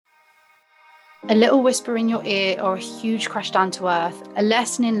A little whisper in your ear or a huge crash down to earth, a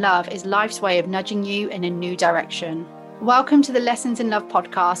lesson in love is life's way of nudging you in a new direction. Welcome to the Lessons in Love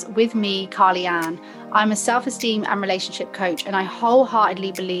podcast with me, Carly Ann. I'm a self-esteem and relationship coach, and I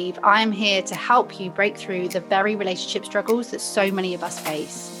wholeheartedly believe I am here to help you break through the very relationship struggles that so many of us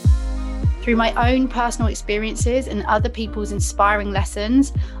face. Through my own personal experiences and other people's inspiring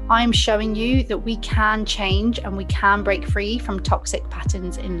lessons, I am showing you that we can change and we can break free from toxic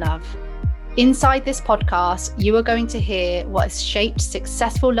patterns in love. Inside this podcast, you are going to hear what has shaped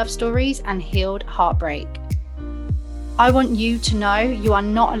successful love stories and healed heartbreak. I want you to know you are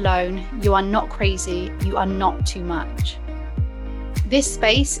not alone, you are not crazy, you are not too much. This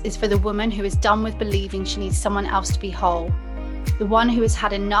space is for the woman who is done with believing she needs someone else to be whole, the one who has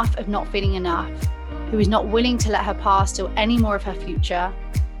had enough of not feeling enough, who is not willing to let her past steal any more of her future,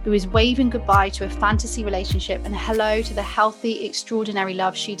 who is waving goodbye to a fantasy relationship and hello to the healthy, extraordinary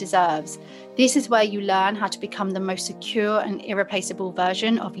love she deserves. This is where you learn how to become the most secure and irreplaceable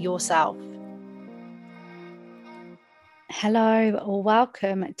version of yourself. Hello, or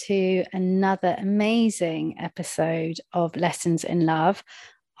welcome to another amazing episode of Lessons in Love.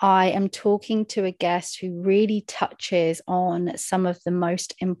 I am talking to a guest who really touches on some of the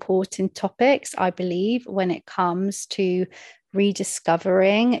most important topics, I believe, when it comes to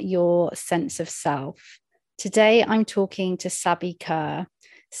rediscovering your sense of self. Today, I'm talking to Sabi Kerr.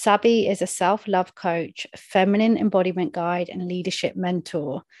 Sabi is a self-love coach, feminine embodiment guide, and leadership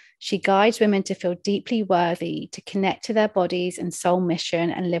mentor. She guides women to feel deeply worthy, to connect to their bodies and soul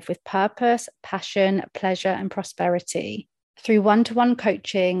mission, and live with purpose, passion, pleasure, and prosperity. Through one-to-one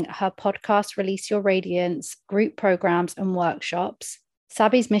coaching, her podcast, Release Your Radiance, group programs, and workshops,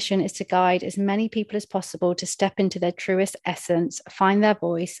 Sabi's mission is to guide as many people as possible to step into their truest essence, find their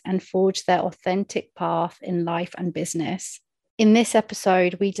voice, and forge their authentic path in life and business. In this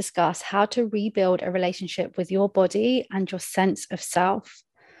episode, we discuss how to rebuild a relationship with your body and your sense of self.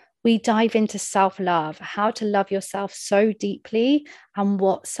 We dive into self-love, how to love yourself so deeply, and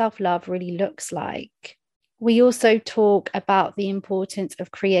what self-love really looks like. We also talk about the importance of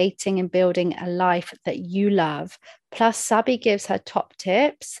creating and building a life that you love. Plus, Sabi gives her top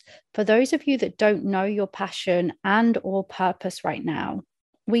tips for those of you that don't know your passion and or purpose right now.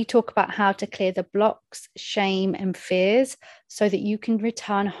 We talk about how to clear the blocks, shame, and fears so that you can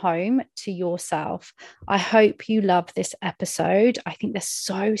return home to yourself. I hope you love this episode. I think there's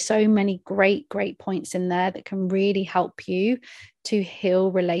so many great points in there that can really help you to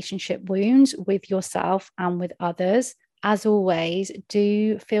heal relationship wounds with yourself and with others. As always,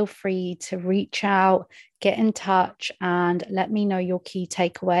 do feel free to reach out, get in touch, and let me know your key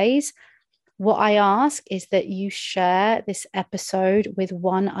takeaways. What I ask is that you share this episode with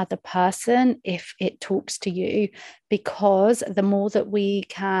one other person if it talks to you, because the more that we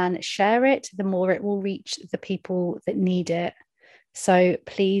can share it, the more it will reach the people that need it. So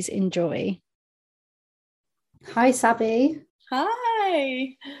please enjoy. Hi, Sabi. Hi.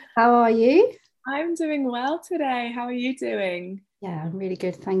 How are you? I'm doing well today. How are you doing? Yeah, I'm really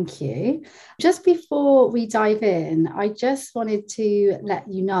good. Thank you. Just before we dive in, I just wanted to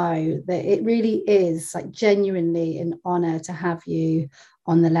let you know that it really is like genuinely an honor to have you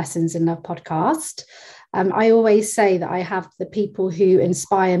on the Lessons in Love podcast. I always say that I have the people who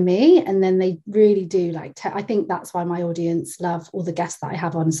inspire me, and then they really do I think that's why my audience love all the guests that I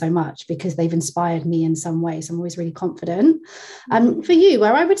have on so much, because they've inspired me in some way. So I'm always really confident. For you,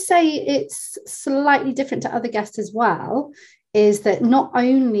 where I would say it's slightly different to other guests as well, is that not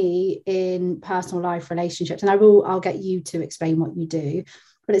only in personal life relationships, and I'll get you to explain what you do,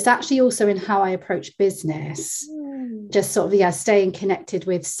 but it's actually also in how I approach business. Just sort of, staying connected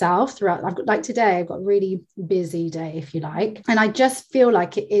with self throughout. Today, I've got a really busy day, if you like. And I just feel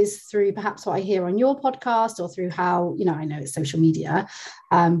like it is through perhaps what I hear on your podcast or through how, I know it's social media,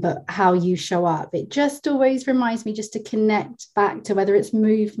 but how you show up. It just always reminds me just to connect back to whether it's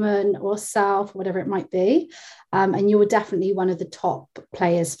movement or self, whatever it might be. And you were definitely one of the top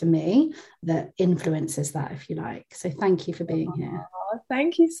players for me that influences that, if you like. So thank you for being here.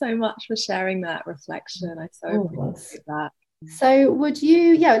 Thank you so much for sharing that reflection. I so appreciate that. So would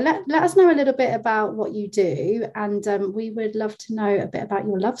you, let us know a little bit about what you do, and we would love to know a bit about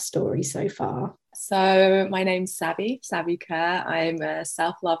your love story so far. So my name's Sabi Kerr. I'm a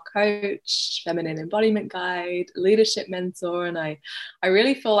self-love coach, feminine embodiment guide, leadership mentor, and I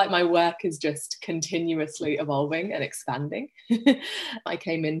really feel like my work is just continuously evolving and expanding. I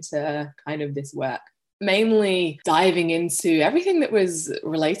came into kind of this work mainly diving into everything that was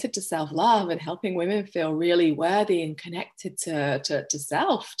related to self-love and helping women feel really worthy and connected to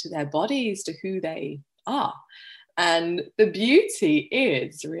self, to their bodies, to who they are. And the beauty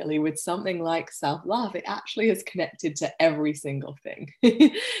is really with something like self-love, it actually is connected to every single thing.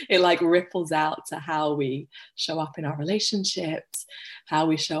 It like ripples out to how we show up in our relationships, how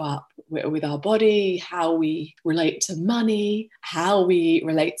we show up with our body, how we relate to money, how we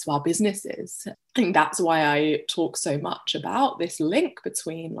relate to our businesses. I think that's why I talk so much about this link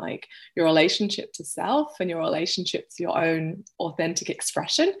between like your relationship to self and your relationship to your own authentic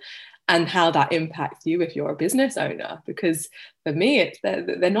expression, and how that impacts you if you're a business owner. Because for me,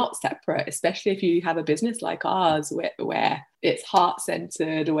 they're not separate, especially if you have a business like ours where it's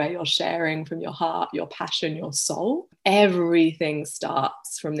heart-centered, where you're sharing from your heart, your passion, your soul. Everything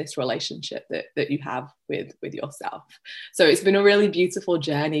starts from this relationship that you have with yourself. So it's been a really beautiful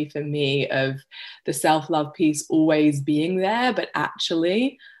journey for me of the self-love piece always being there, but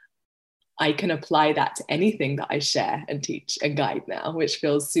actually I can apply that to anything that I share and teach and guide now, which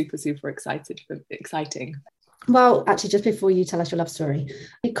feels super, super exciting. Well, actually, just before you tell us your love story,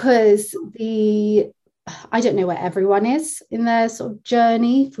 because I don't know where everyone is in their sort of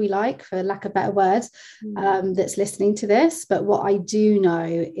journey, if we like, for lack of better words, that's listening to this. But what I do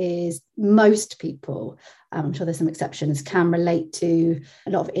know is most people, I'm sure there's some exceptions, can relate to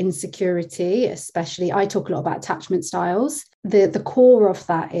a lot of insecurity, especially I talk a lot about attachment styles. The core of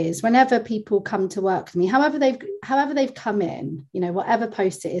that is whenever people come to work with me, however they've come in, you know, whatever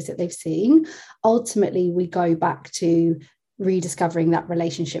post it is that they've seen, ultimately we go back to rediscovering that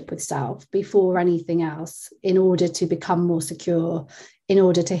relationship with self before anything else. In order to become more secure, in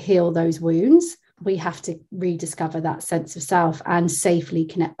order to heal those wounds, we have to rediscover that sense of self and safely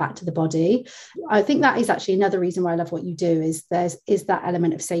connect back to the body. I think that is actually another reason why I love what you do, is that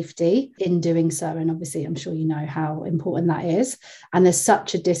element of safety in doing so. And obviously, I'm sure you know how important that is. And there's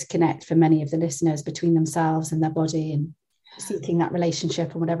such a disconnect for many of the listeners between themselves and their body and seeking that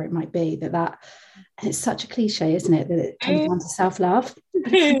relationship or whatever it might be, and it's such a cliche, isn't it, that it comes down to self-love.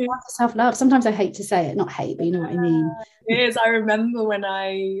 Self-love. Sometimes I hate to say it, not hate, but you know what I mean. It is. I remember when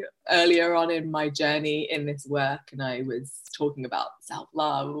earlier on in my journey in this work, and I was talking about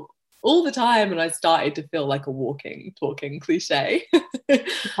self-love all the time, and I started to feel like a walking, talking cliche.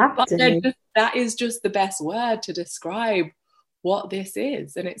 But that is just the best word to describe what this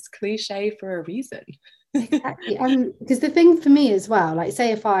is, and it's cliche for a reason. Exactly. And because the thing for me as well, like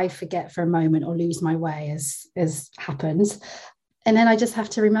say if I forget for a moment or lose my way, as happens, and then I just have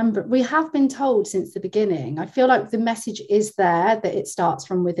to remember, we have been told since the beginning, I feel like the message is there that it starts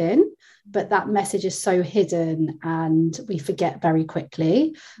from within, but that message is so hidden and we forget very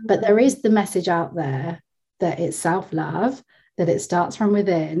quickly. But there is the message out there that it's self-love, that it starts from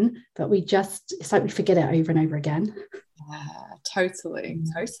within, but it's like we forget it over and over again. Yeah, totally.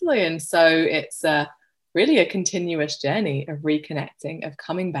 And so it's really a continuous journey of reconnecting, of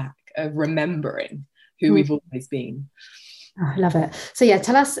coming back, of remembering who we've always been. Oh, I love it. So yeah,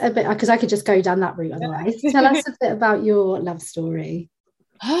 tell us a bit, because I could just go down that route otherwise. Tell us a bit about your love story.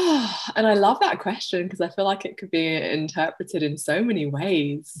 And I love that question because I feel like it could be interpreted in so many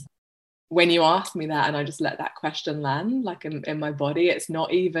ways. When you ask me that and I just let that question land like in my body, it's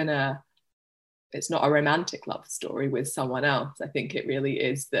not a romantic love story with someone else. I think it really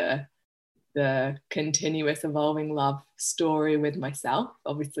is the continuous evolving love story with myself.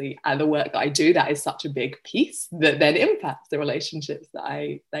 Obviously, the work that I do, that is such a big piece that then impacts the relationships that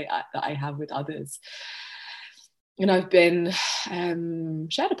I have with others. And I've been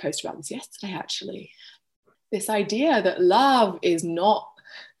shared a post about this yesterday, actually. This idea that love is not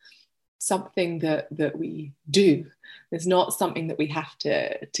something that we do. It's not something that we have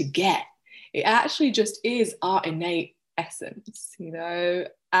to get. It actually just is our innate essence, you know.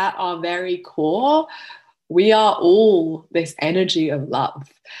 At our very core, we are all this energy of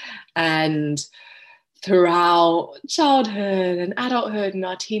love. And throughout childhood and adulthood and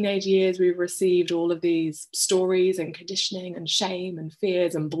our teenage years, we've received all of these stories and conditioning and shame and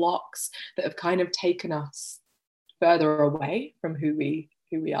fears and blocks that have kind of taken us further away from who we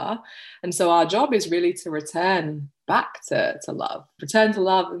are. And so our job is really to return back to love. Return to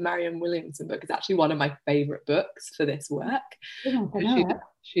Love, the Marianne Williamson book, is actually one of my favorite books for this work.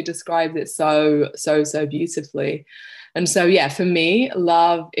 She describes it so beautifully. And so yeah, for me,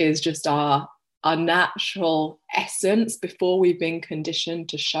 love is just our natural essence before we've been conditioned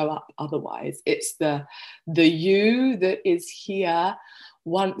to show up otherwise. It's the you that is here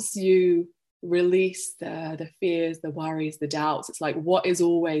once you release the fears, the worries, the doubts. It's like what is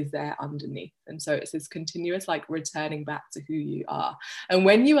always there underneath. And so it's this continuous like returning back to who you are. And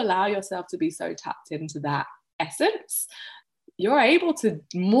when you allow yourself to be so tapped into that essence, you're able to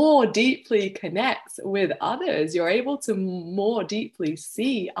more deeply connect with others. You're able to more deeply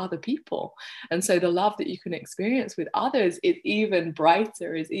see other people. And so the love that you can experience with others is even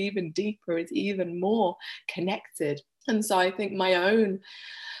brighter, is even deeper, is even more connected. And so I think my own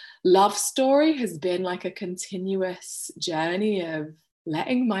love story has been like a continuous journey of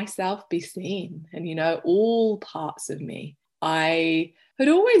letting myself be seen, and, you know, all parts of me. I had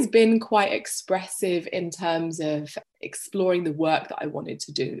always been quite expressive in terms of exploring the work that I wanted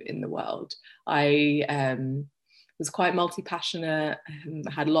to do in the world. I was quite multi-passionate,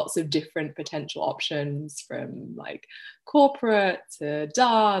 had lots of different potential options, from like corporate to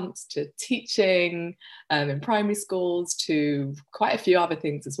dance to teaching in primary schools, to quite a few other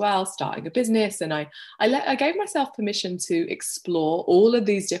things as well, starting a business. And I gave myself permission to explore all of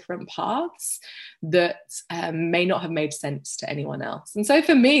these different paths that may not have made sense to anyone else. And so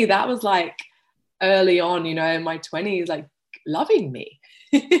for me, that was like early on, you know, in my 20s, like loving me.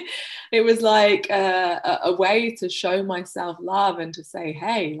 It was like a way to show myself love and to say,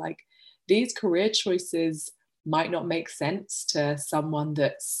 hey, like, these career choices might not make sense to someone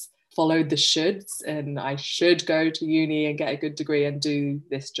that's followed the shoulds, and I should go to uni and get a good degree and do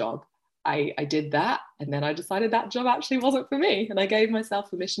this job. I did that, and then I decided that job actually wasn't for me, and I gave myself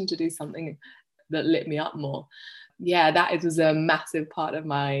permission to do something that lit me up more. Yeah, that was a massive part of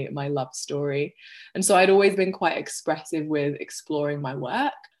my love story. And so I'd always been quite expressive with exploring my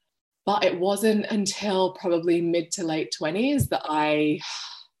work. But it wasn't until probably mid to late 20s that I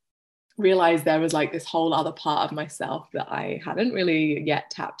realized there was like this whole other part of myself that I hadn't really yet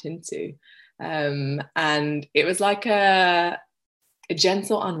tapped into. And it was like a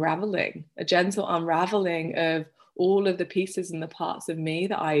gentle unraveling of all of the pieces and the parts of me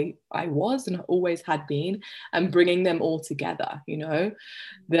that I was and always had been, and bringing them all together, you know,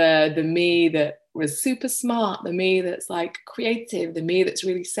 the me that was super smart, the me that's like creative, the me that's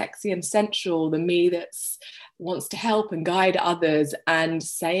really sexy and sensual, the me that's wants to help and guide others, and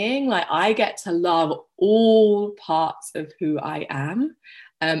saying like, I get to love all parts of who I am,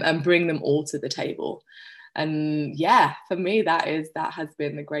 and bring them all to the table. And yeah, for me, that has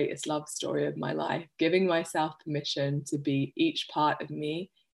been the greatest love story of my life, giving myself permission to be each part of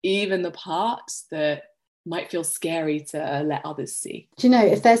me, even the parts that might feel scary to let others see. Do you know,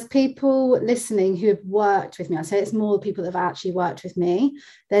 if there's people listening who have worked with me, I say it's more the people that have actually worked with me,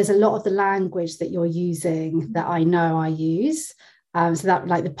 there's a lot of the language that you're using that I know I use. So that,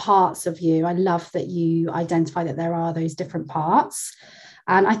 like, the parts of you, I love that you identify that there are those different parts.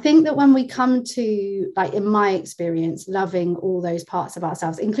 And I think that when we come to, like, in my experience, loving all those parts of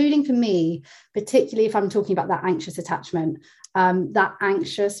ourselves, including for me, particularly if I'm talking about that anxious attachment, that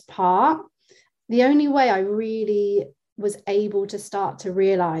anxious part, the only way I really was able to start to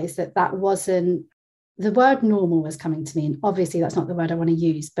realize that that wasn't, the word normal was coming to me. And obviously that's not the word I want to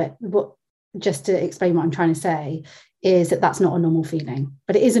use, but just to explain what I'm trying to say is that that's not a normal feeling,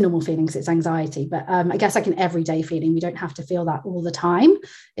 but it is a normal feeling because it's anxiety. But I guess like an everyday feeling, we don't have to feel that all the time,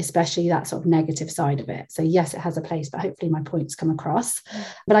 especially that sort of negative side of it. So yes, it has a place, but hopefully my points come across.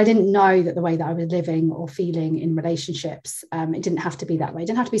 But I didn't know that the way that I was living or feeling in relationships, it didn't have to be that way. It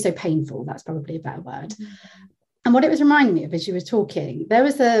didn't have to be so painful. That's probably a better word. And what it was reminding me of as you were talking, there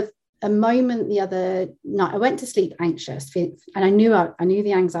was a moment the other night. I went to sleep anxious, and I knew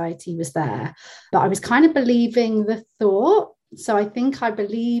the anxiety was there, but I was kind of believing the thought. So I think I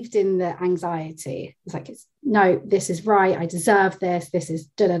believed in the anxiety. It's like, no, this is right. I deserve this. This is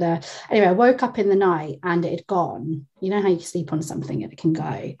da da da. Anyway, I woke up in the night and it had gone. You know how you sleep on something and it can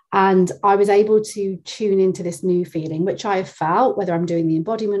go. And I was able to tune into this new feeling, which I have felt, whether I'm doing the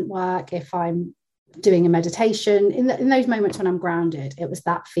embodiment work, if I'm doing a meditation, in those moments when I'm grounded, it was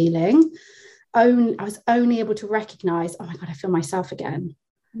that feeling. I was only able to recognize, oh my God, I feel myself again,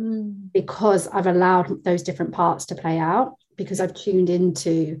 because I've allowed those different parts to play out, because I've tuned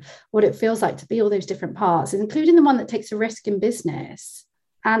into what it feels like to be all those different parts, including the one that takes a risk in business.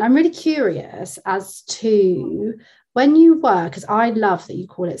 And I'm really curious as to when you were, because I love that you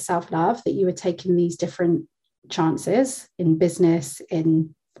call it self-love, that you were taking these different chances in business,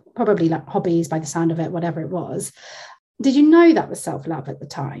 in probably like hobbies by the sound of it, whatever it was. Did you know that was self-love at the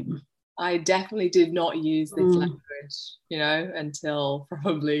time? I definitely did not use this language, you know, until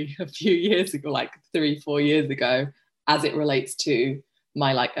probably a few years ago, like 3-4 years ago, as it relates to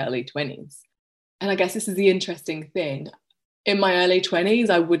my like early 20s. And I guess this is the interesting thing. In my early 20s,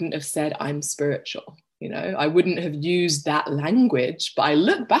 I wouldn't have said I'm spiritual. You know, I wouldn't have used that language, but I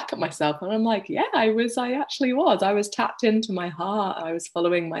look back at myself and I'm like, yeah, I actually was. I was tapped into my heart. I was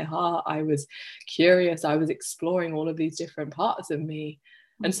following my heart. I was curious. I was exploring all of these different parts of me.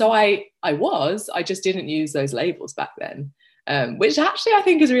 And so I just didn't use those labels back then. which actually I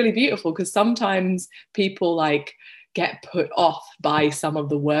think is really beautiful, because sometimes people like get put off by some of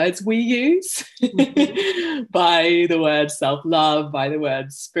the words we use, by the word self-love, by the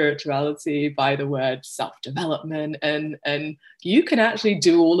word spirituality, by the word self-development, and you can actually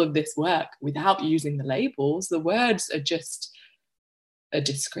do all of this work without using the labels. The words are just a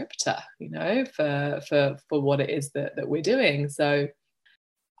descriptor, you know, for what it is that we're doing. So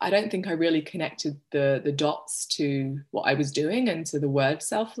I don't think I really connected the dots to what I was doing and to the word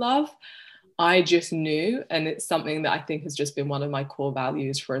self-love. I just knew, and it's something that I think has just been one of my core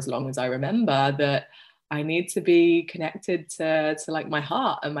values for as long as I remember, that I need to be connected to like my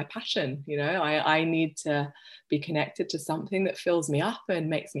heart and my passion. You know, I need to be connected to something that fills me up and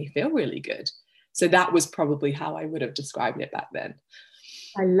makes me feel really good. So that was probably how I would have described it back then.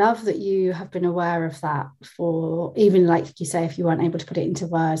 I love that you have been aware of that for, even like you say, if you weren't able to put it into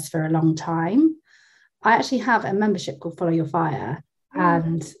words for a long time. I actually have a membership called Follow Your Fire,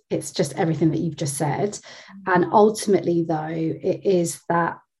 and it's just everything that you've just said. And ultimately, though, it is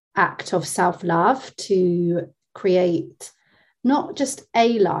that act of self-love to create not just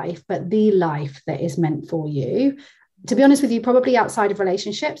a life, but the life that is meant for you. To be honest with you, probably outside of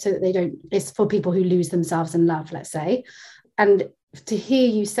relationships, so that they don't, it's for people who lose themselves in love, let's say. And to hear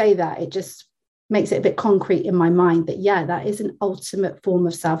you say that, it just makes it a bit concrete in my mind that, yeah, that is an ultimate form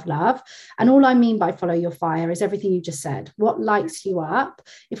of self-love. And all I mean by follow your fire is everything you just said. What lights you up?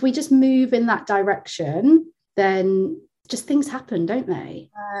 If we just move in that direction, then just things happen, don't they?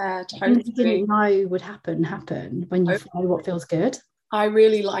 Totally. Things you didn't know would happen when you follow what feels good. I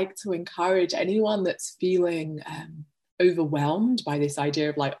really like to encourage anyone that's feeling overwhelmed by this idea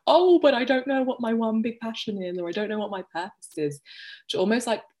of like, oh, but I don't know what my one big passion is, or I don't know what my purpose is, to almost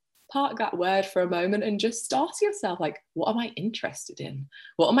like park that word for a moment and just ask yourself, like, what am I interested in?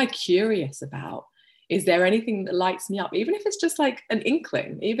 What am I curious about? Is there anything that lights me up? Even if it's just like an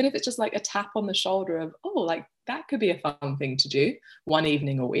inkling, even if it's just like a tap on the shoulder of, oh, like that could be a fun thing to do one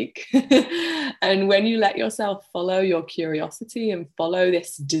evening a week. And when you let yourself follow your curiosity and follow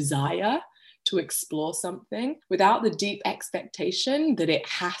this desire to explore something without the deep expectation that it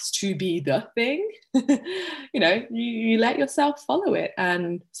has to be the thing, you know, you let yourself follow it.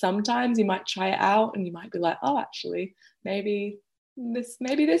 And sometimes you might try it out and you might be like, oh, actually, maybe this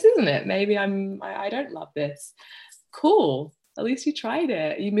isn't it. Maybe I don't love this. Cool. At least you tried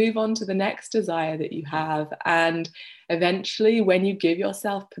it. You move on to the next desire that you have. And eventually, when you give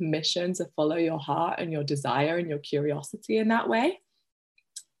yourself permission to follow your heart and your desire and your curiosity in that way,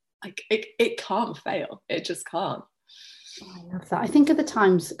 like it can't fail. It just can't. I love that. I think of the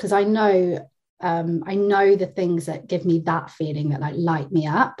times, because I know the things that give me that feeling, that like light me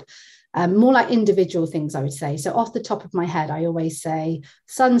up, more like individual things, I would say. So off the top of my head, I always say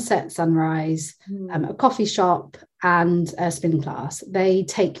sunset, sunrise, a coffee shop, and a spin class. They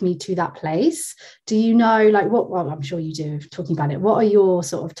take me to that place. Do you know, like, what? Well, I'm sure you do, talking about it. What are your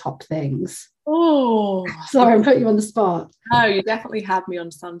sort of top things? Oh, sorry, I'm putting you on the spot. No, you definitely had me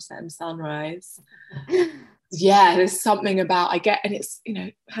on sunset and sunrise. Yeah, there's something about, I get, and it's, you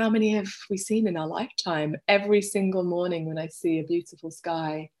know, how many have we seen in our lifetime? Every single morning when I see a beautiful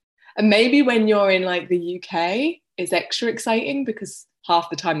sky. And maybe when you're in like the UK, it's extra exciting because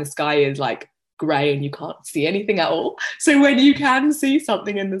half the time the sky is like grey and you can't see anything at all. So when you can see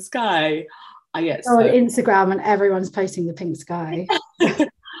something in the sky, I get on Instagram and everyone's posting the pink sky.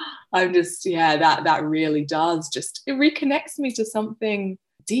 I'm just, yeah, that really does just, it reconnects me to something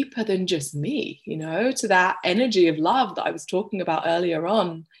deeper than just me, you know, to that energy of love that I was talking about earlier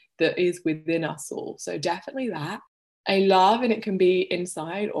on that is within us all. So definitely that. I love, and it can be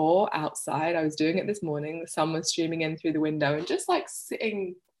inside or outside. I was doing it this morning. The sun was streaming in through the window and just like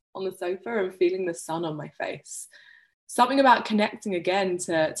sitting on the sofa and feeling the sun on my face. Something about connecting again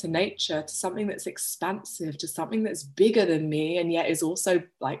to nature, to something that's expansive, to something that's bigger than me and yet is also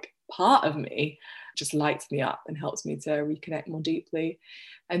like part of me, just lights me up and helps me to reconnect more deeply.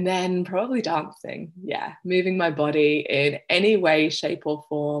 And then probably dancing, yeah, moving my body in any way, shape or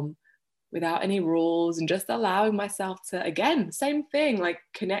form without any rules, and just allowing myself to, again, same thing, like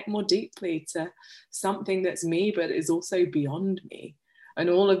connect more deeply to something that's me but is also beyond me. And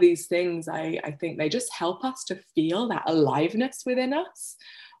all of these things, I think they just help us to feel that aliveness within us.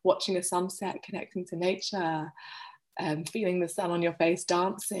 Watching a sunset, connecting to nature, feeling the sun on your face,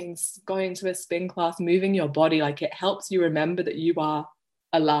 dancing, going to a spin class, moving your body, like it helps you remember that you are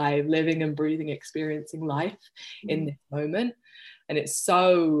alive, living and breathing, experiencing life in this moment. And it's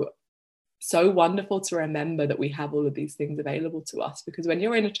so wonderful to remember that we have all of these things available to us, because when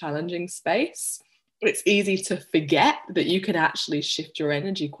you're in a challenging space, it's easy to forget that you can actually shift your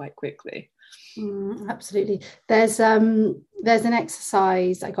energy quite quickly. Absolutely. There's an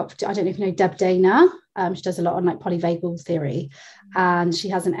exercise I got. I don't know if you know Deb Dana. She does a lot on like polyvagal theory, and she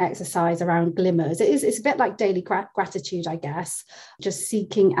has an exercise around glimmers. It's a bit like daily gratitude, I guess, just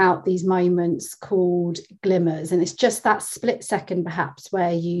seeking out these moments called glimmers, and it's just that split second perhaps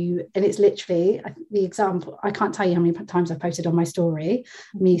where and it's literally the example. I can't tell you how many times I've posted on my story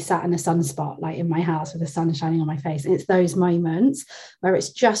me sat in a sunspot like in my house with the sun shining on my face, and it's those moments where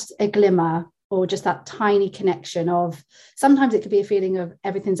it's just a glimmer, or just that tiny connection of, sometimes it could be a feeling of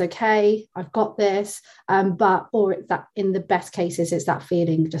everything's okay, I've got this, or that in the best cases, it's that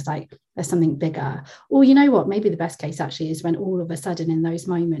feeling just like there's something bigger. Or you know what, maybe the best case actually is when all of a sudden in those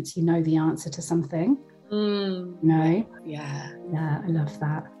moments, you know the answer to something. Yeah, I love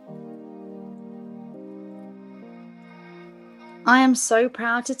that. I am so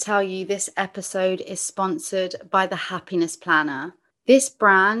proud to tell you this episode is sponsored by the Happiness Planner. This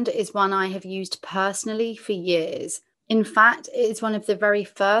brand is one I have used personally for years. In fact, it is one of the very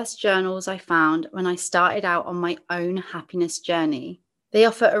first journals I found when I started out on my own happiness journey. They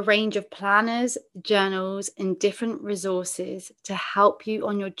offer a range of planners, journals, and different resources to help you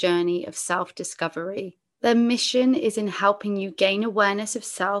on your journey of self-discovery. Their mission is in helping you gain awareness of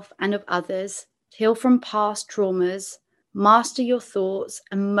self and of others, heal from past traumas, master your thoughts,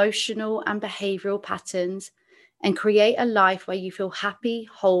 emotional and behavioral patterns, and create a life where you feel happy,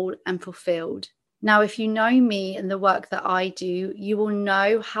 whole, and fulfilled. Now, if you know me and the work that I do, you will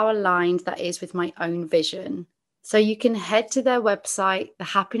know how aligned that is with my own vision. So you can head to their website,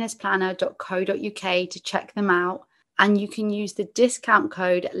 thehappinessplanner.co.uk, to check them out. And you can use the discount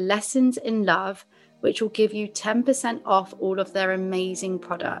code Lessons in Love, which will give you 10% off all of their amazing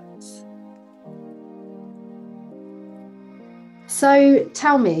products. So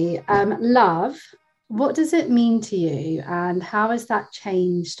tell me, love, what does it mean to you, and how has that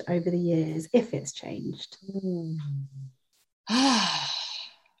changed over the years, if it's changed?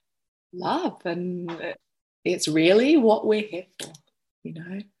 Love, and it's really what we're here for,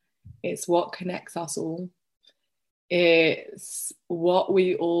 it's what connects us all. It's what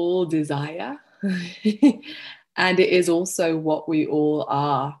we all desire. And it is also what we all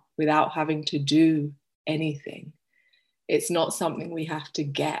are without having to do anything. It's not something we have to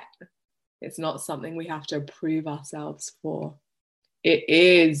get. It's not something we have to prove ourselves for. It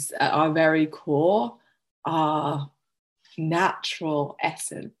is at our very core, our natural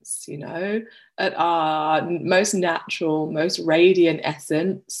essence, at our most natural, most radiant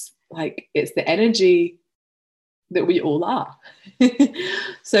essence. Like, it's the energy that we all are.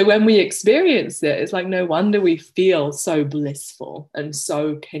 So when we experience it, it's like no wonder we feel so blissful and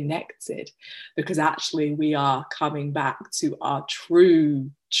so connected, because actually we are coming back to our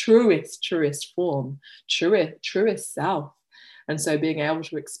truest form, truest self. And so being able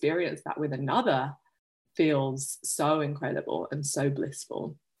to experience that with another feels so incredible and so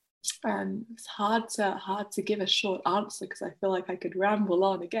blissful. It's hard to give a short answer, because I feel like I could ramble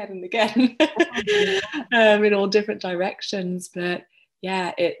on again and again in all different directions. But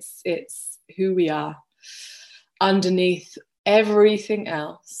yeah, it's who we are underneath everything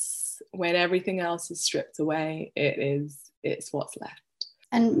else. When everything else is stripped away, it's what's left.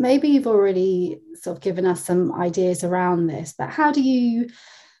 And maybe you've already sort of given us some ideas around this, but how do you,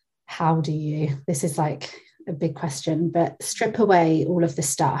 this is like a big question, but strip away all of the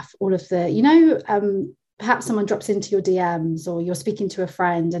stuff, all of the, perhaps someone drops into your DMs, or you're speaking to a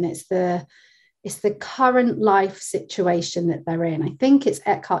friend, and it's the current life situation that they're in. I think it's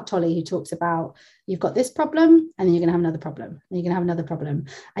Eckhart Tolle who talks about, you've got this problem, and then you're going to have another problem, and you're going to have another problem.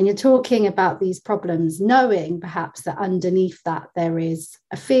 And you're talking about these problems, knowing perhaps that underneath that there is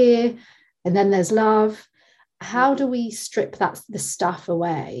a fear, and then there's love. How do we strip the stuff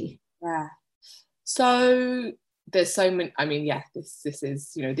away? Yeah. So there's so many, this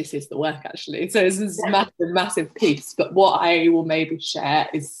is, this is the work actually. So this is massive piece. But what I will maybe share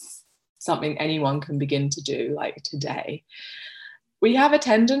is something anyone can begin to do, like today. We have a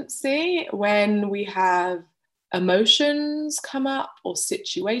tendency, when we have emotions come up or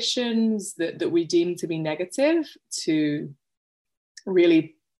situations that we deem to be negative, to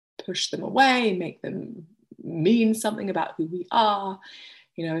really push them away, make them mean something about who we are.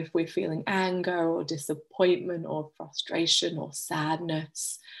 If we're feeling anger or disappointment or frustration or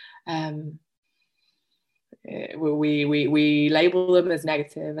sadness, we label them as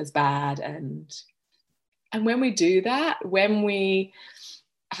negative, as bad. And when we do that, when we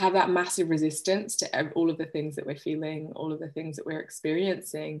have that massive resistance to all of the things that we're feeling, all of the things that we're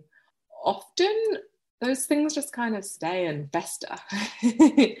experiencing, often those things just kind of stay and fester.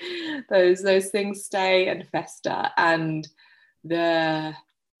 those things stay and fester. And the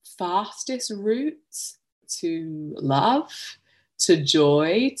fastest routes to love, to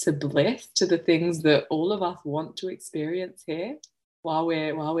joy, to bliss, to the things that all of us want to experience here while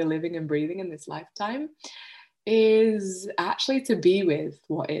we're living and breathing in this lifetime, is actually to be with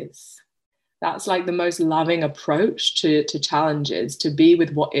what is. That's like the most loving approach to challenges, to be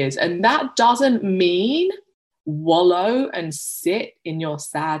with what is. And that doesn't mean wallow and sit in your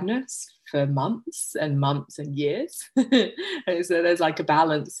sadness for months and years. And so there's like a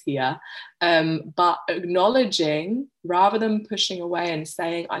balance here. But acknowledging, rather than pushing away and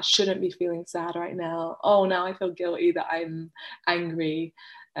saying, I shouldn't be feeling sad right now. Oh, now I feel guilty that I'm angry.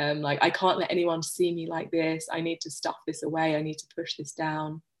 Like, I can't let anyone see me like this. I need to stuff this away. I need to push this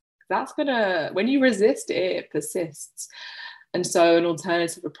down. That's gonna, when you resist it, it persists. And so an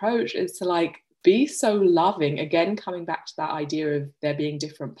alternative approach is to like be so loving, again coming back to that idea of there being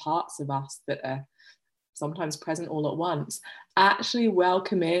different parts of us that are sometimes present all at once. Actually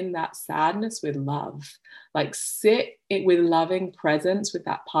welcome in that sadness with love, like sit it with loving presence with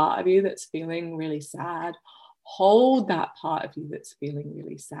that part of you that's feeling really sad. Hold that part of you that's feeling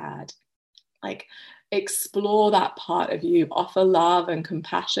really sad. Like, explore that part of you, offer love and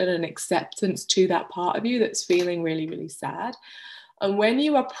compassion and acceptance to that part of you that's feeling really, really sad. And when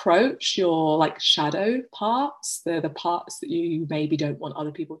you approach your like shadow parts, the parts that you maybe don't want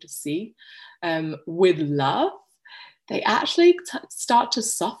other people to see, with love, they actually start to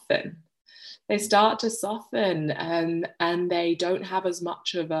soften. They start to soften, and they don't have as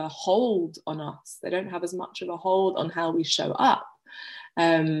much of a hold on us. They don't have as much of a hold on how we show up.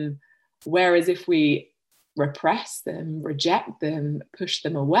 Whereas if we repress them, reject them, push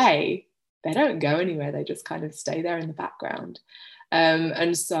them away, they don't go anywhere. They just kind of stay there in the background.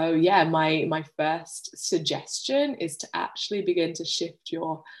 And so, yeah, my first suggestion is to actually begin to shift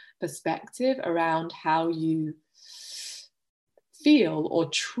your perspective around how you feel or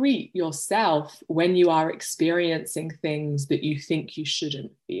treat yourself when you are experiencing things that you think you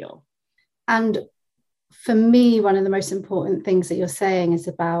shouldn't feel. And for me, one of the most important things that you're saying is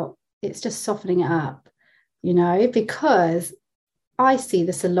about, it's just softening it up, you know, because I see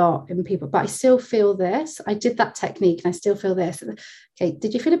this a lot in people, but I still feel this. I did that technique and I still feel this. Okay,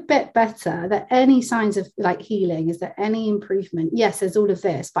 did you feel a bit better? Are there any signs of like healing? Is there any improvement? Yes, there's all of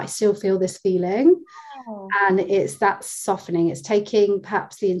this, but I still feel this feeling. Oh. And it's that softening. It's taking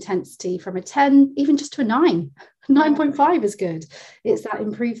perhaps the intensity from a 10, even just to a 9. 9.5 is good. It's that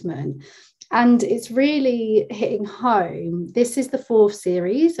improvement. And it's really hitting home. This is the 4th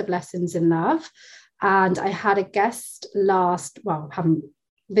series of Lessons in Love. And I had a guest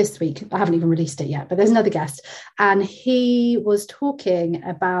this week, I haven't even released it yet, but there's another guest. And he was talking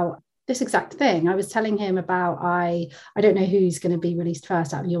about this exact thing. I was telling him about, I don't know who's going to be released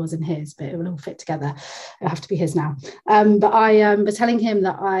first out of yours and his, but it will all fit together. It'll have to be his now. But I was telling him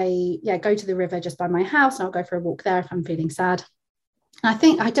that I go to the river just by my house and I'll go for a walk there if I'm feeling sad. I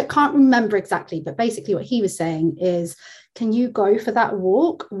think can't remember exactly, but basically what he was saying is, can you go for that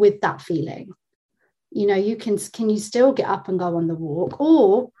walk with that feeling? You know, can you still get up and go on the walk?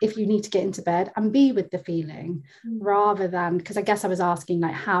 Or if you need to get into bed and be with the feeling, rather than, because I guess I was asking,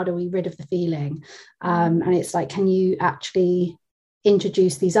 like, how do we rid of the feeling? And it's like, can you actually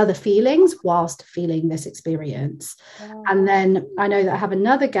introduce these other feelings whilst feeling this experience? Yeah. And then I know that I have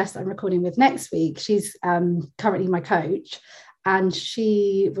another guest that I'm recording with next week. She's currently my coach. And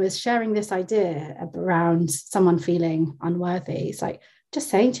she was sharing this idea around someone feeling unworthy. It's like just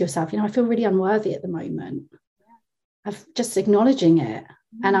saying to yourself, you know, I feel really unworthy at the moment. Of just acknowledging it.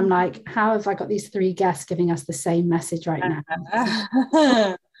 And I'm like, how have I got these 3 guests giving us the same message right now?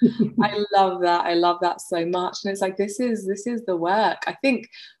 I love that. I love that so much. And it's like, this is the work. I think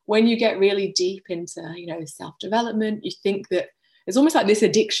when you get really deep into, you know, self-development, you think that it's almost like this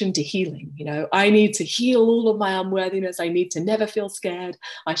addiction to healing. You know, I need to heal all of my unworthiness. I need to never feel scared.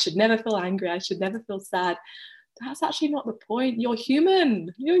 I should never feel angry. I should never feel sad. That's actually not the point. You're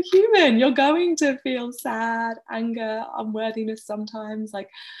human. You're human. You're going to feel sad, anger, unworthiness sometimes. Like,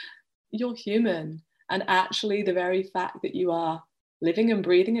 you're human. And actually, the very fact that you are living and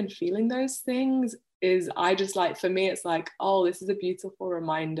breathing and feeling those things is, I just like, for me, it's like, oh, this is a beautiful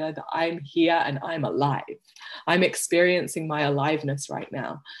reminder that I'm here and I'm alive. I'm experiencing my aliveness right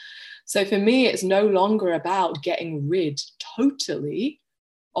now. So for me, it's no longer about getting rid totally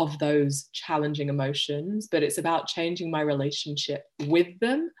of those challenging emotions, but it's about changing my relationship with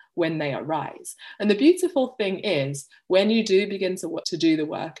them when they arise. And the beautiful thing is, when you do begin to do the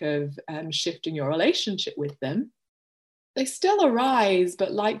work of shifting your relationship with them, they still arise,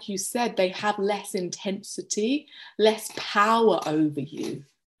 but like you said, they have less intensity, less power over you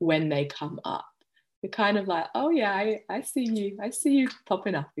when they come up. You're kind of like, oh yeah, I see you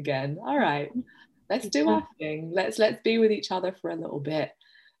popping up again. All right, let's do our thing. Let's be with each other for a little bit.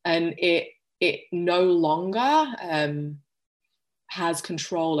 And it no longer has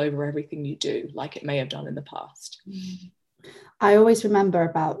control over everything you do like it may have done in the past. I always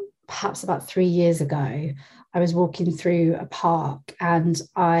remember perhaps about 3 years ago, I was walking through a park and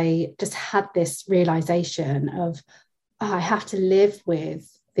I just had this realization of, oh, I have to live with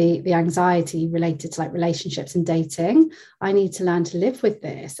the anxiety related to like relationships and dating. I need to learn to live with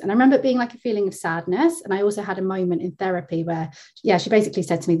this. And I remember it being like a feeling of sadness. And I also had a moment in therapy where, yeah, she basically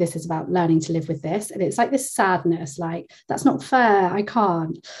said to me, this is about learning to live with this. And it's like this sadness, like, that's not fair. I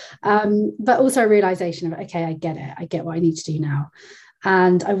can't. But also a realization of, okay, I get it. I get what I need to do now.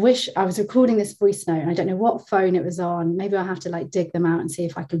 And I wish I was recording this voice note, and I don't know what phone it was on. Maybe I'll have to like dig them out and see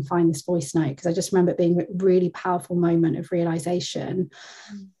if I can find this voice note, because I just remember it being a really powerful moment of realization.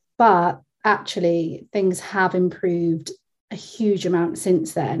 But actually, things have improved a huge amount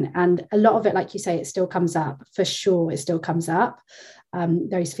since then. And a lot of it, like you say, it still comes up. For sure, it still comes up,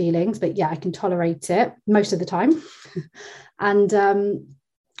 those feelings. But yeah, I can tolerate it most of the time. And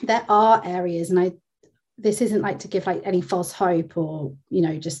there are areas, and this isn't like to give like any false hope or, you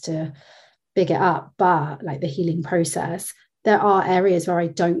know, just to big it up, but like the healing process, there are areas where I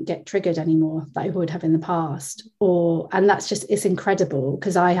don't get triggered anymore that I would have in the past. And that's just, it's incredible,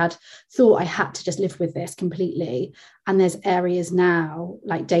 because I had thought I had to just live with this completely. And there's areas now,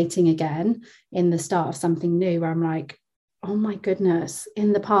 like dating again, in the start of something new, where I'm like, oh my goodness,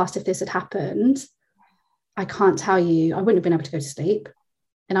 in the past, if this had happened, I can't tell you, I wouldn't have been able to go to sleep.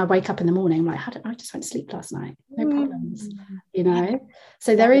 And I wake up in the morning, I'm like, how did I just went to sleep last night? No problems, you know?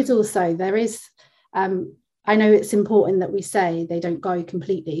 So there is, I know it's important that we say they don't go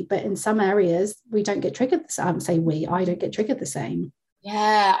completely, but in some areas we don't get triggered. I don't get triggered the same.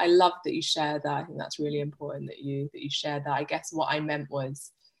 Yeah, I love that you shared that. I think that's really important that you shared that. I guess what I meant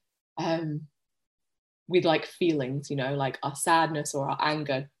was with like feelings, you know, like our sadness or our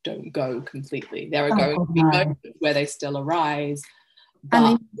anger don't go completely. There are going to be moments where they still arise.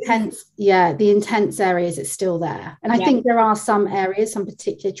 And the intense areas, it's still there. And I think there are some areas, some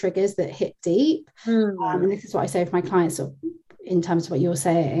particular triggers that hit deep. And this is what I say with my clients, sort of, in terms of what you're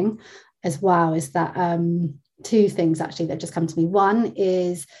saying as well, is that two things actually that just come to me. One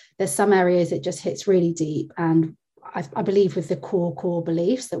is there's some areas it just hits really deep. And I believe with the core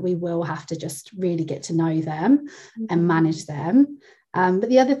beliefs that we will have to just really get to know them and manage them. But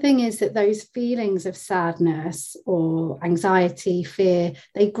the other thing is that those feelings of sadness or anxiety, fear,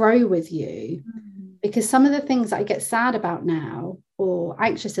 they grow with you, because some of the things that I get sad about now or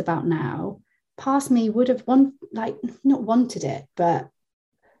anxious about now, past me would have not wanted it, but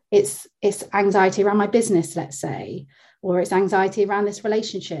it's anxiety around my business, let's say, or it's anxiety around this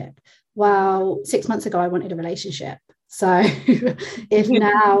relationship. Well, 6 months ago, I wanted a relationship. So if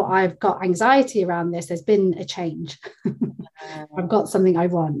now I've got anxiety around this, there's been a change. I've got something I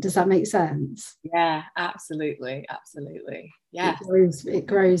want. Does that make sense? Yeah, absolutely. Yeah, it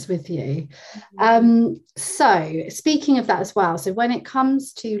grows with you. So speaking of that as well, so when it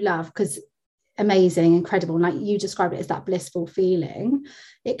comes to love, because amazing, incredible, like you described it as that blissful feeling,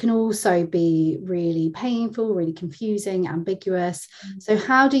 it can also be really painful, really confusing, ambiguous. So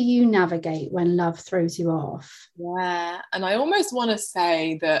how do you navigate when love throws you off? Yeah, and I almost want to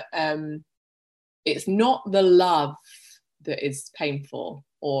say that it's not the love that is painful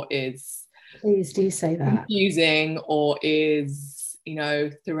or is, please do say that, confusing or is, you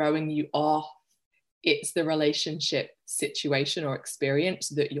know, throwing you off. It's the relationship situation or experience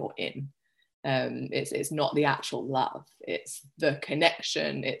that you're in. It's not the actual love, it's the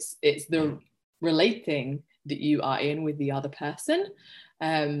connection, it's the relating that you are in with the other person,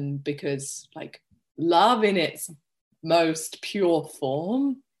 because like love in its most pure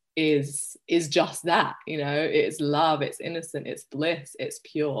form is just that, you know, it's love, it's innocent, it's bliss, it's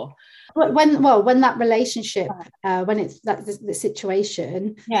pure. When that relationship, when it's that the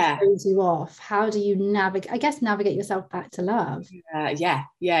situation throws you off, how do you navigate yourself back to love? Yeah,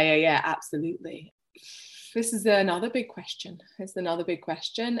 absolutely. This is another big question.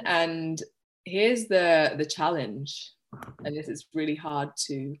 And here's the challenge, and this is really hard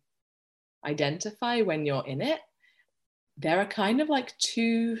to identify when you're in it. There are kind of like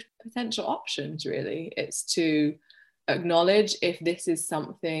two potential options, really. It's to acknowledge if this is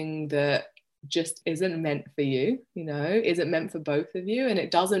something that just isn't meant for you, you know, isn't meant for both of you. And it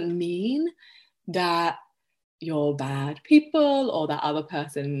doesn't mean that you're bad people or that other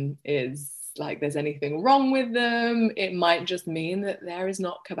person is like there's anything wrong with them. It might just mean that there is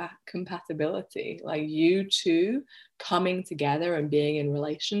not compatibility. Like you two coming together and being in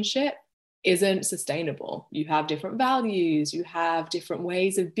relationship isn't sustainable. You have different values, you have different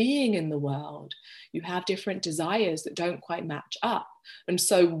ways of being in the world, you have different desires that don't quite match up. And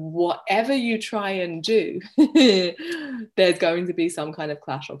so whatever you try and do, there's going to be some kind of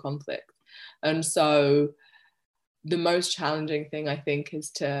clash or conflict. And so the most challenging thing, I think, is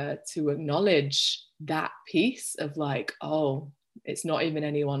to acknowledge that piece of like, oh, it's not even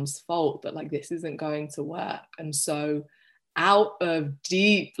anyone's fault that like this isn't going to work. And so out of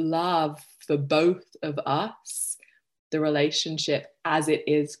deep love for both of us, the relationship as it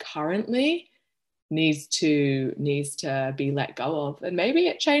is currently needs to be let go of. And maybe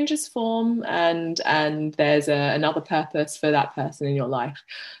it changes form and there's another purpose for that person in your life.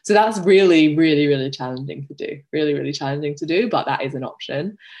 So that's really, really, really challenging to do. Really, really challenging to do, but that is an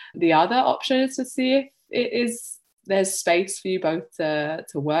option. The other option is to see if there's space for you both to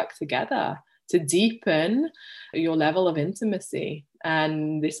work together, to deepen your level of intimacy.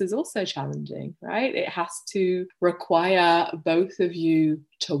 And this is also challenging, right? It has to require both of you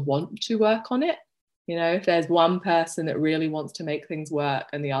to want to work on it. You know, if there's one person that really wants to make things work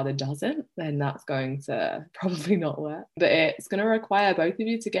and the other doesn't, then that's going to probably not work. But it's going to require both of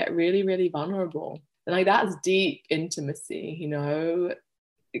you to get really, really vulnerable. And like that's deep intimacy, you know,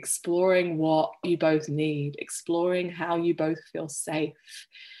 exploring what you both need, exploring how you both feel safe,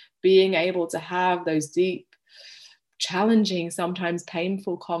 being able to have those deep, challenging, sometimes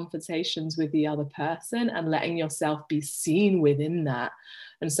painful conversations with the other person and letting yourself be seen within that.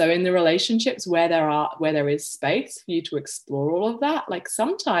 And so in the relationships where there is space for you to explore all of that, like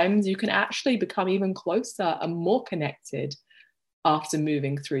sometimes you can actually become even closer and more connected after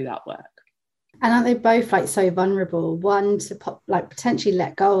moving through that work. And aren't they both like so vulnerable? One to potentially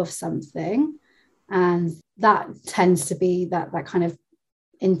let go of something, and that tends to be that kind of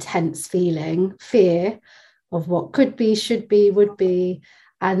intense feeling, fear of what could be, should be, would be,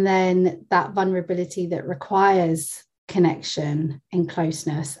 and then that vulnerability that requires connection and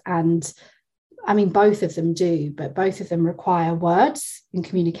closeness. And I mean, both of them do, but both of them require words and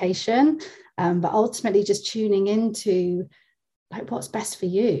communication, but ultimately just tuning into like what's best for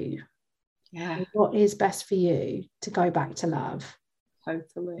you. Yeah, what is best for you to go back to love.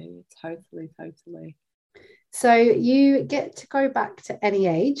 Totally. So you get to go back to any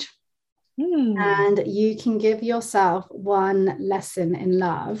age, and you can give yourself one lesson in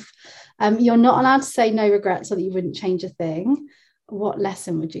love. You're not allowed to say no regrets or that you wouldn't change a thing. What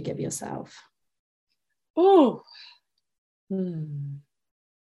lesson would you give yourself? Oh, I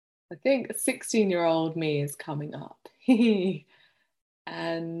think a 16-year-old me is coming up.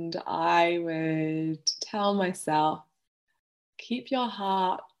 And I would tell myself, keep your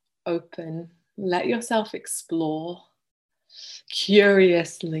heart open, let yourself explore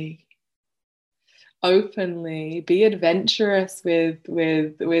curiously, openly, be adventurous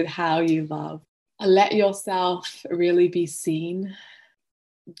with how you love. Let yourself really be seen.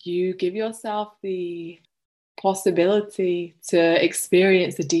 You give yourself the possibility to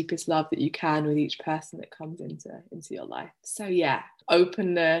experience the deepest love that you can with each person that comes into your life. So yeah,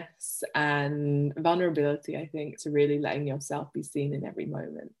 openness and vulnerability, I think, to really letting yourself be seen in every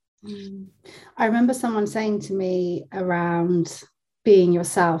moment. I remember someone saying to me around being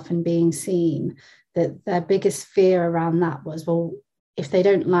yourself and being seen that their biggest fear around that was, well, if they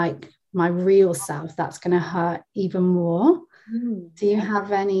don't like my real self, that's going to hurt even more. Do you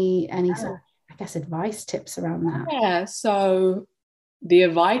have any sort of, I guess, advice, tips around that? Yeah, so the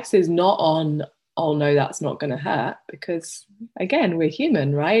advice is not on, oh no, that's not going to hurt, because again, we're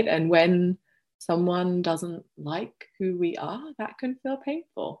human, right? And when someone doesn't like who we are, that can feel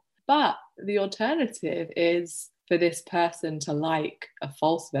painful. But the alternative is for this person to like a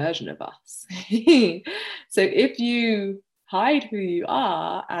false version of us. So if you hide who you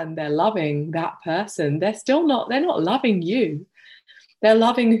are and they're loving that person, they're not loving you. They're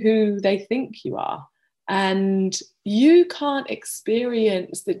loving who they think you are. And you can't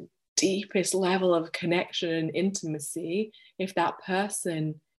experience the deepest level of connection and intimacy if that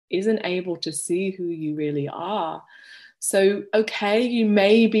person isn't able to see who you really are. So, okay, you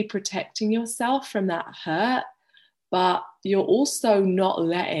may be protecting yourself from that hurt, but you're also not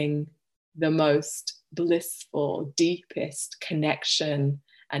letting the most blissful, deepest connection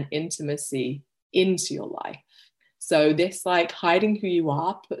and intimacy into your life. So this like hiding who you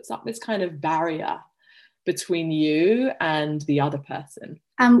are puts up this kind of barrier between you and the other person.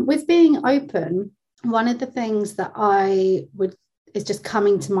 And with being open, one of the things that is just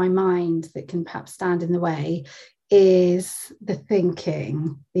coming to my mind that can perhaps stand in the way is the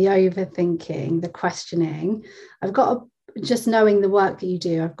thinking, the overthinking, the questioning. I've got just knowing the work that you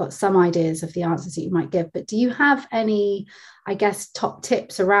do, I've got some ideas of the answers that you might give, but do you have any, I guess, top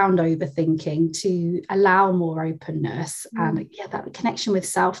tips around overthinking to allow more openness and that connection with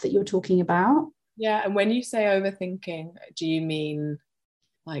self that you're talking about? Yeah, and when you say overthinking, do you mean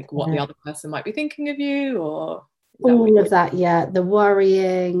like what the other person might be thinking of you, or all of that? Yeah, the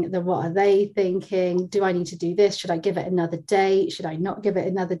worrying, the what are they thinking, do I need to do this, should I give it another date, should I not give it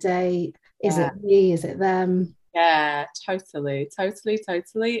another date, is it me, is it them? Yeah, totally.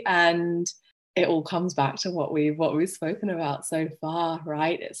 And it all comes back to what we've spoken about so far,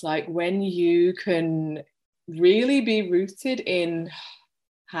 right? It's like when you can really be rooted in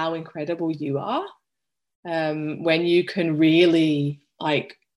how incredible you are, when you can really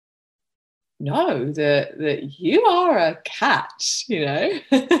like know that you are a catch, you know.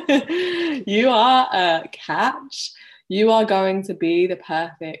 You are a catch. You are going to be the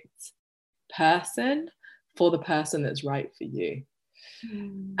perfect person for the person that's right for you.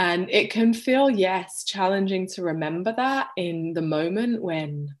 And it can feel, yes, challenging to remember that in the moment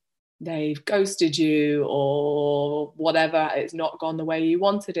when they've ghosted you or whatever, it's not gone the way you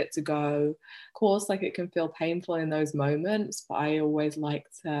wanted it to go. Of course, like it can feel painful in those moments, but I always like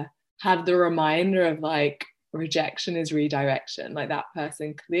to have the reminder of like rejection is redirection. Like that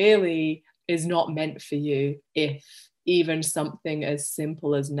person clearly is not meant for you if even something as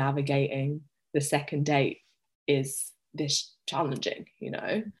simple as navigating the second date is this challenging, you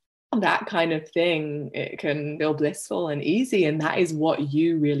know. That kind of thing, it can feel blissful and easy, and that is what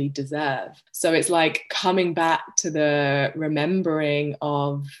you really deserve. So it's like coming back to the remembering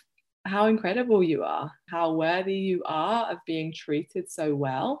of how incredible you are, how worthy you are of being treated so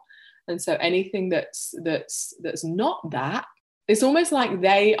well. And so anything that's not that, it's almost like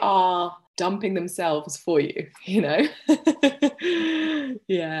they are dumping themselves for you, you know.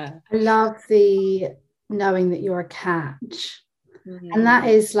 Yeah, I love the knowing that you're a catch. And that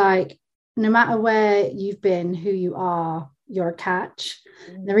is like, no matter where you've been, who you are, you're a catch.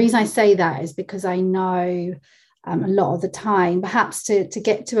 The reason I say that is because I know a lot of the time, perhaps to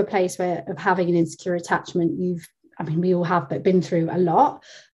get to a place where of having an insecure attachment, we all have, but been through a lot.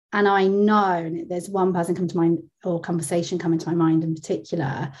 And I know, and there's one person come to mind, or conversation coming to my mind in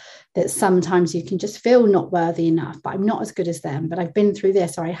particular, that sometimes you can just feel not worthy enough, but I'm not as good as them, but I've been through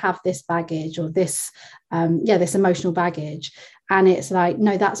this, or I have this baggage, or this, this emotional baggage. And it's like,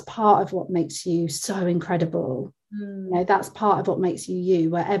 no, that's part of what makes you so incredible. You know, that's part of what makes you you,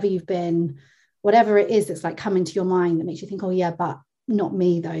 wherever you've been, whatever it is that's like coming to your mind that makes you think, oh yeah, but not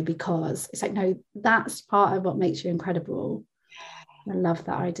me though, because it's like, no, that's part of what makes you incredible. I love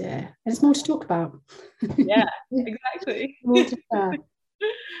that idea. And it's more to talk about. Yeah, exactly. More to share.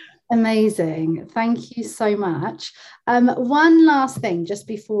 Amazing. Thank you so much. One last thing, just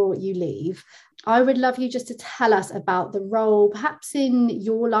before you leave, I would love you just to tell us about the role, perhaps in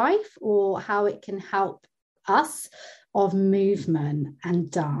your life, or how it can help us, of movement and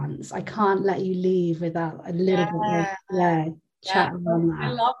dance. I can't let you leave without a little bit of chat on that.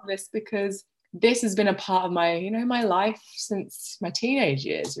 I love this because this has been a part of my, my life since my teenage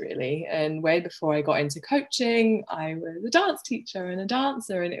years, really. And way before I got into coaching, I was a dance teacher and a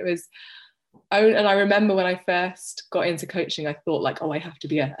dancer. And I remember when I first got into coaching, I thought like, oh, I have to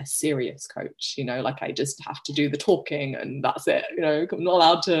be a serious coach, like I just have to do the talking and that's it, I'm not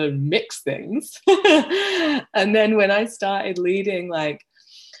allowed to mix things. And then when I started leading like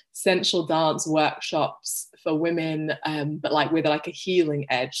sensual dance workshops for women, but like with like a healing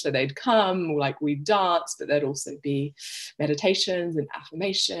edge. So they'd come, like we'd dance, but there'd also be meditations and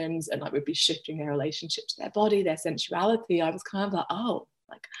affirmations, and like we'd be shifting their relationship to their body, their sensuality. I was kind of like, oh,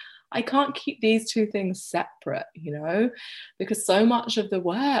 like I can't keep these two things separate, because so much of the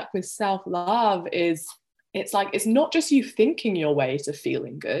work with self-love is, it's like, it's not just you thinking your way to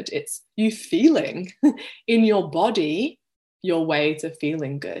feeling good, it's you feeling in your body your way to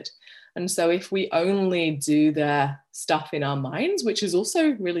feeling good. And so if we only do the stuff in our minds, which is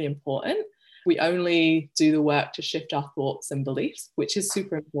also really important, we only do the work to shift our thoughts and beliefs, which is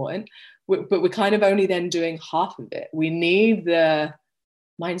super important, but we're kind of only then doing half of it. We need the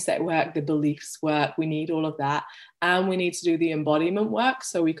mindset work, the beliefs work, we need all of that. And we need to do the embodiment work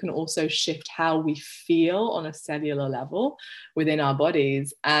so we can also shift how we feel on a cellular level within our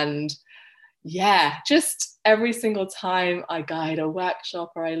bodies. And yeah, just every single time I guide a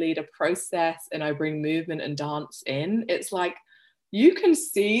workshop or I lead a process and I bring movement and dance in, it's like you can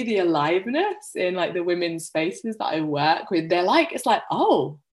see the aliveness in like the women's faces that I work with. They're like, it's like,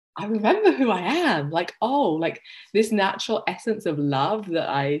 oh, I remember who I am. Like, oh, like this natural essence of love that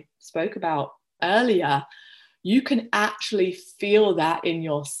I spoke about earlier you can actually feel that in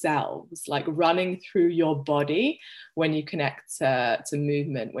yourselves, like running through your body when you connect to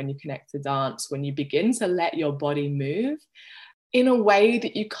movement, when you connect to dance, when you begin to let your body move in a way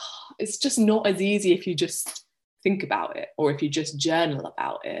that you can't, it's just not as easy if you just think about it or if you just journal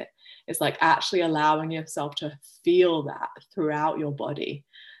about it. It's like actually allowing yourself to feel that throughout your body.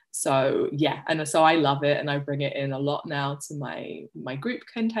 So yeah, and so I love it, and I bring it in a lot now to my group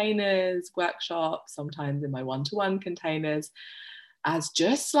containers, workshops, sometimes in my one-to-one containers, as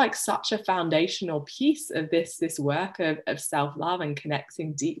just like such a foundational piece of this work of self-love and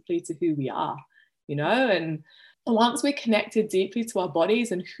connecting deeply to who we are, you know. And once we're connected deeply to our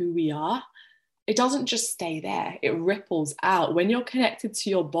bodies and who we are, it doesn't just stay there, it ripples out. When you're connected to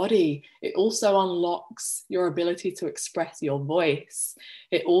your body, it also unlocks your ability to express your voice.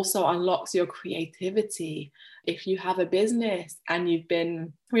 It also unlocks your creativity. If you have a business and you've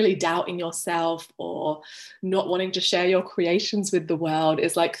been really doubting yourself or not wanting to share your creations with the world,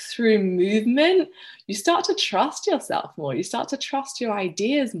 it's like through movement, you start to trust yourself more. You start to trust your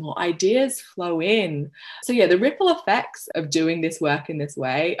ideas more. Ideas flow in. So yeah, the ripple effects of doing this work in this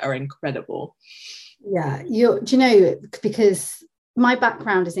way are incredible. Yeah, do you know, because my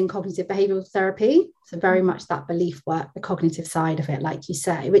background is in cognitive behavioral therapy, so very much that belief work, the cognitive side of it, like you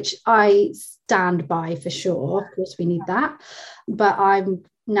say, which I stand by for sure. Of course, we need that. But I'm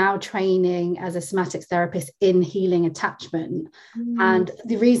now training as a somatics therapist in healing attachment. And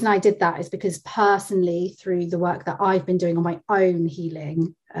the reason I did that is because personally, through the work that I've been doing on my own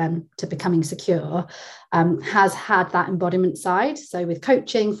healing to becoming secure, has had that embodiment side. So with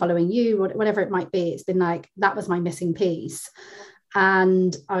coaching, following you, whatever it might be, it's been like, that was my missing piece.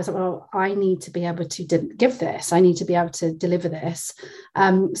 And I was like, well, I need to be able to give this. I need to be able to deliver this.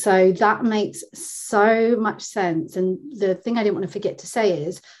 So that makes so much sense. And the thing I didn't want to forget to say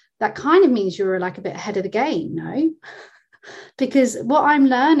is that kind of means you're like a bit ahead of the game, no? Because what I'm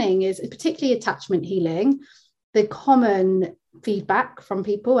learning is, particularly attachment healing, the common feedback from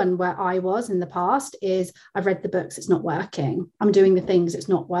people and where I was in the past is, I've read the books, it's not working. I'm doing the things, it's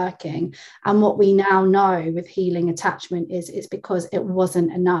not working. And what we now know with healing attachment is it's because it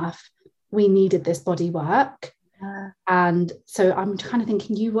wasn't enough. We needed this body work. And so I'm kind of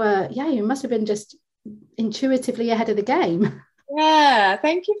thinking you must have been just intuitively ahead of the game. Yeah,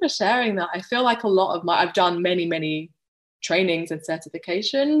 thank you for sharing that. I feel like I've done many trainings and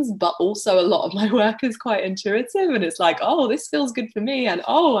certifications, but also a lot of my work is quite intuitive, and it's like, oh, this feels good for me, and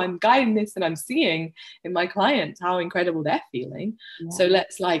oh, I'm guiding this and I'm seeing in my clients how incredible they're feeling. So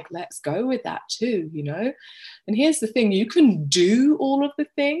let's go with that too, you know. And here's the thing, you can do all of the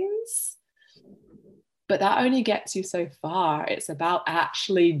things, but that only gets you so far. It's about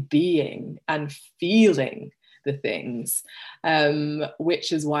actually being and feeling the things,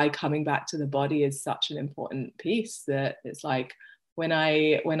 which is why coming back to the body is such an important piece. That it's like when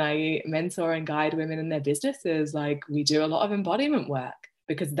I mentor and guide women in their businesses, like we do a lot of embodiment work,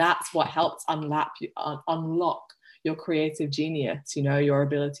 because that's what helps unlock your creative genius, you know, your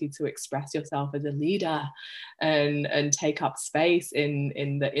ability to express yourself as a leader and take up space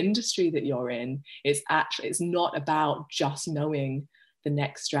in the industry that you're in. It's not about just knowing the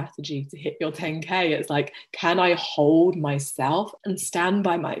next strategy to hit your 10K. It's like, can I hold myself and stand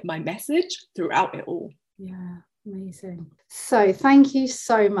by my message throughout it all? Yeah, amazing. So thank you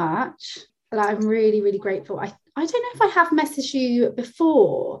so much. I'm really, really grateful. I don't know if I have messaged you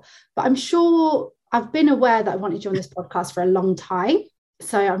before, but I'm sure I've been aware that I wanted you on this podcast for a long time.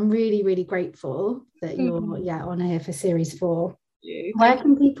 So I'm really, really grateful that you're on here for series 4. Where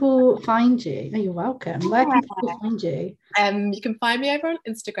can people find you? Oh, you're welcome. Where can people find you? You can find me over on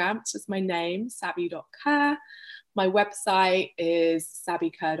Instagram. It's just my name, sabi.kerr. My website is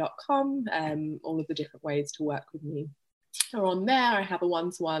sabikerr.com. All of the different ways to work with me are on there. I have a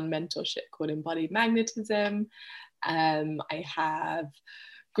one-to-one mentorship called Embodied Magnetism. I have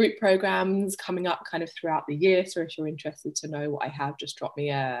group programs coming up kind of throughout the year. So if you're interested to know what I have, just drop me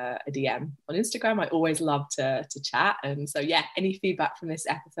a DM on Instagram. I always love to chat. And so yeah, any feedback from this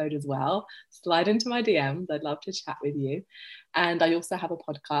episode as well, slide into my DMs. I'd love to chat with you. And I also have a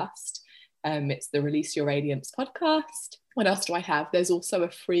podcast. It's the Release Your Radiance podcast. What else do I have? There's also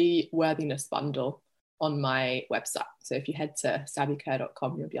a free worthiness bundle on my website. So if you head to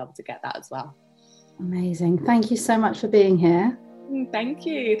sabikerr.com, you'll be able to get that as well. Amazing. Thank you so much for being here. Thank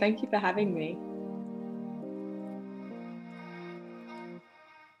you. Thank you for having me.